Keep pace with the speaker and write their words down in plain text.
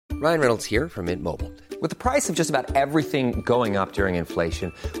Ryan Reynolds here from Mint Mobile. With the price of just about everything going up during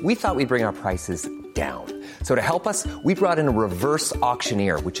inflation, we thought we'd bring our prices down. So to help us, we brought in a reverse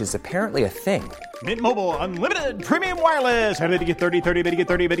auctioneer, which is apparently a thing. Mint Mobile Unlimited Premium Wireless. How to get 30, 30, bit to get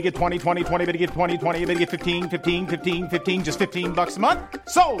 30, bit to get 20, 20, 20, bit to get 20, 20, bit to get 15, 15, 15, 15, just $15 a month?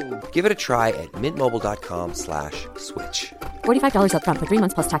 Sold! Give it a try at mintmobile.com/switch. $45 up front for 3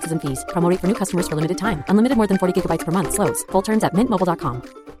 months plus taxes and fees. Promo rate for new customers for limited time. Unlimited more than 40 gigabytes per month. Slows full terms at mintmobile.com.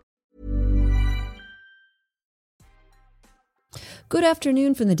 Good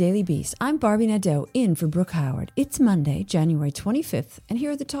afternoon from the Daily Beast. I'm Barbie Nadeau in for Brooke Howard. It's Monday, January 25th, and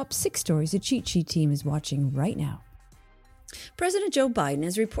here are the top 6 stories the Cheat Sheet team is watching right now. President Joe Biden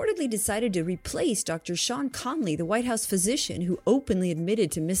has reportedly decided to replace Dr. Sean Conley, the White House physician who openly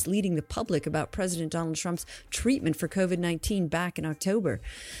admitted to misleading the public about President Donald Trump's treatment for COVID-19 back in October.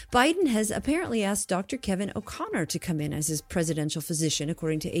 Biden has apparently asked Dr. Kevin O'Connor to come in as his presidential physician,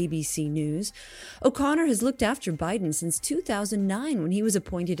 according to ABC News. O'Connor has looked after Biden since 2009 when he was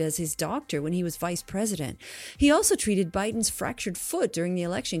appointed as his doctor when he was vice president. He also treated Biden's fractured foot during the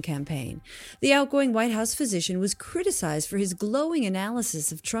election campaign. The outgoing White House physician was criticized for his glowing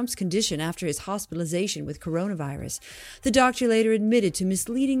analysis of Trump's condition after his hospitalization with coronavirus. The doctor later admitted to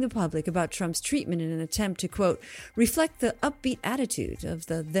misleading the public about Trump's treatment in an attempt to, quote, reflect the upbeat attitude of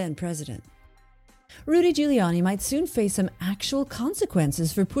the then president. Rudy Giuliani might soon face some actual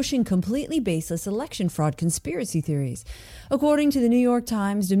consequences for pushing completely baseless election fraud conspiracy theories. According to the New York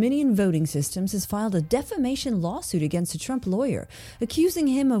Times, Dominion Voting Systems has filed a defamation lawsuit against a Trump lawyer, accusing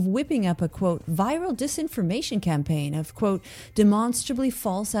him of whipping up a, quote, viral disinformation campaign of, quote, demonstrably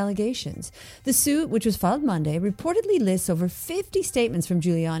false allegations. The suit, which was filed Monday, reportedly lists over 50 statements from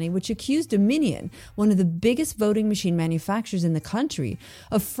Giuliani which accused Dominion, one of the biggest voting machine manufacturers in the country,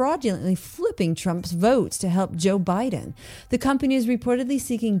 of fraudulently flipping Trump's votes to help Joe Biden. The company is reportedly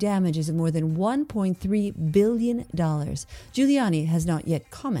seeking damages of more than $1.3 billion. Giuliani has not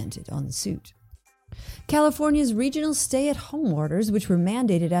yet commented on the suit. California's regional stay-at-home orders, which were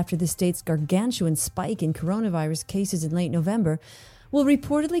mandated after the state's gargantuan spike in coronavirus cases in late November, will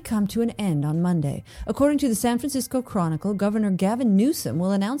reportedly come to an end on Monday. According to the San Francisco Chronicle, Governor Gavin Newsom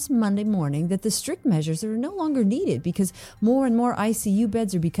will announce Monday morning that the strict measures are no longer needed because more and more ICU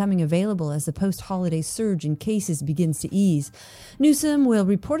beds are becoming available as the post-holiday surge in cases begins to ease. Newsom will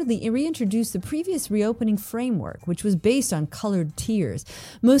reportedly reintroduce the previous reopening framework, which was based on colored tiers.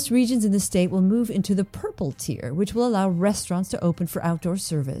 Most regions in the state will move into the purple tier, which will allow restaurants to open for outdoor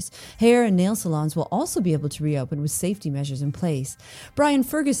service. Hair and nail salons will also be able to reopen with safety measures in place. Brian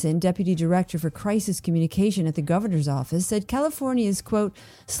Ferguson, Deputy Director for Crisis Communication at the Governor's Office, said California is, quote,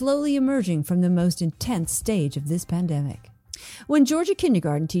 slowly emerging from the most intense stage of this pandemic. When Georgia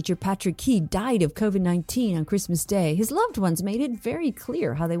kindergarten teacher Patrick Key died of COVID-19 on Christmas Day, his loved ones made it very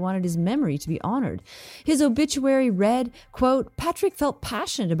clear how they wanted his memory to be honored. His obituary read, quote, Patrick felt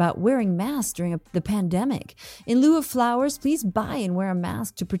passionate about wearing masks during the pandemic. In lieu of flowers, please buy and wear a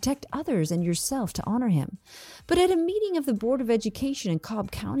mask to protect others and yourself to honor him. But at a meeting of the Board of Education in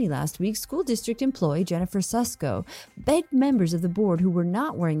Cobb County last week, school district employee Jennifer Susko begged members of the board who were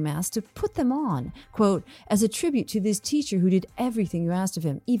not wearing masks to put them on, quote, as a tribute to this teacher who did everything you asked of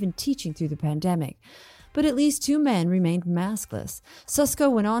him, even teaching through the pandemic. But at least 2 men remained maskless. Susko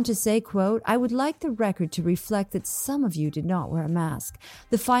went on to say, quote, I would like the record to reflect that some of you did not wear a mask.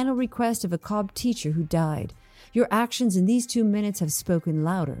 The final request of a Cobb teacher who died. Your actions in these 2 minutes have spoken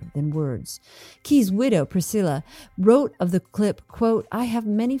louder than words. Key's widow, Priscilla, wrote of the clip, quote, I have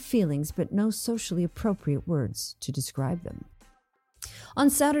many feelings, but no socially appropriate words to describe them. On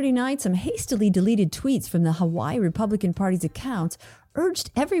Saturday night, some hastily deleted tweets from the Hawaii Republican Party's accounts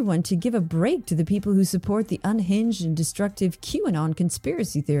urged everyone to give a break to the people who support the unhinged and destructive QAnon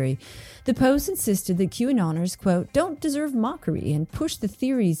conspiracy theory. The post insisted that QAnoners, quote, don't deserve mockery and push the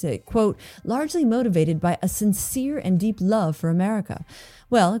theories that, quote, largely motivated by a sincere and deep love for America.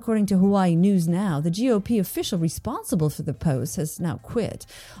 Well, according to Hawaii News Now, the GOP official responsible for the post has now quit.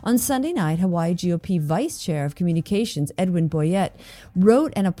 On Sunday night, Hawaii GOP Vice Chair of Communications, Edwin Boyette,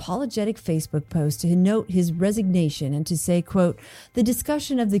 wrote an apologetic Facebook post to note his resignation and to say, quote, the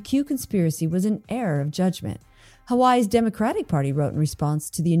discussion of the Q conspiracy was an error of judgment. Hawaii's Democratic Party wrote in response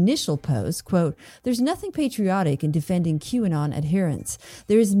to the initial post, quote, there's nothing patriotic in defending QAnon adherents.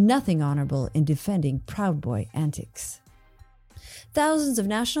 There is nothing honorable in defending Proud Boy antics. Thousands of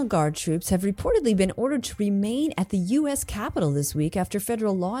National Guard troops have reportedly been ordered to remain at the U.S. Capitol this week after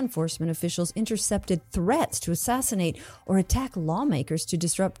federal law enforcement officials intercepted threats to assassinate or attack lawmakers to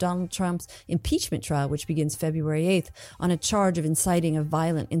disrupt Donald Trump's impeachment trial, which begins February 8th, on a charge of inciting a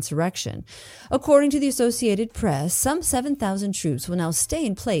violent insurrection. According to the Associated Press, some 7,000 troops will now stay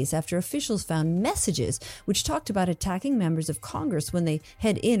in place after officials found messages which talked about attacking members of Congress when they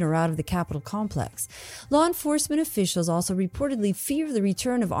head in or out of the Capitol complex. Law enforcement officials also reportedly fear the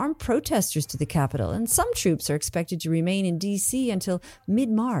return of armed protesters to the Capitol, and some troops are expected to remain in D.C. until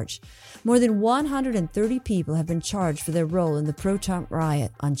mid-March. More than 130 people have been charged for their role in the pro-Trump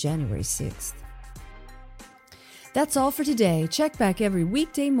riot on January 6th. That's all for today. Check back every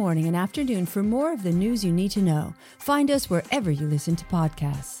weekday morning and afternoon for more of the news you need to know. Find us wherever you listen to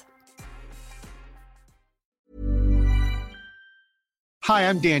podcasts. Hi,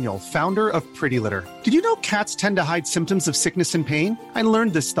 I'm Daniel, founder of Pretty Litter. Did you know cats tend to hide symptoms of sickness and pain? I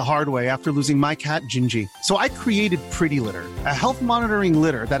learned this the hard way after losing my cat, Gingy. So I created Pretty Litter, a health monitoring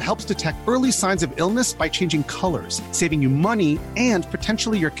litter that helps detect early signs of illness by changing colors, saving you money and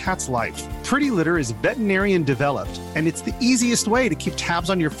potentially your cat's life. Pretty Litter is veterinarian developed, and it's the easiest way to keep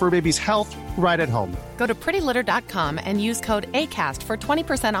tabs on your fur baby's health right at home. Go to prettylitter.com and use code ACAST for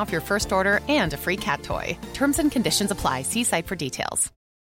 20% off your first order and a free cat toy. Terms and conditions apply. See site for details.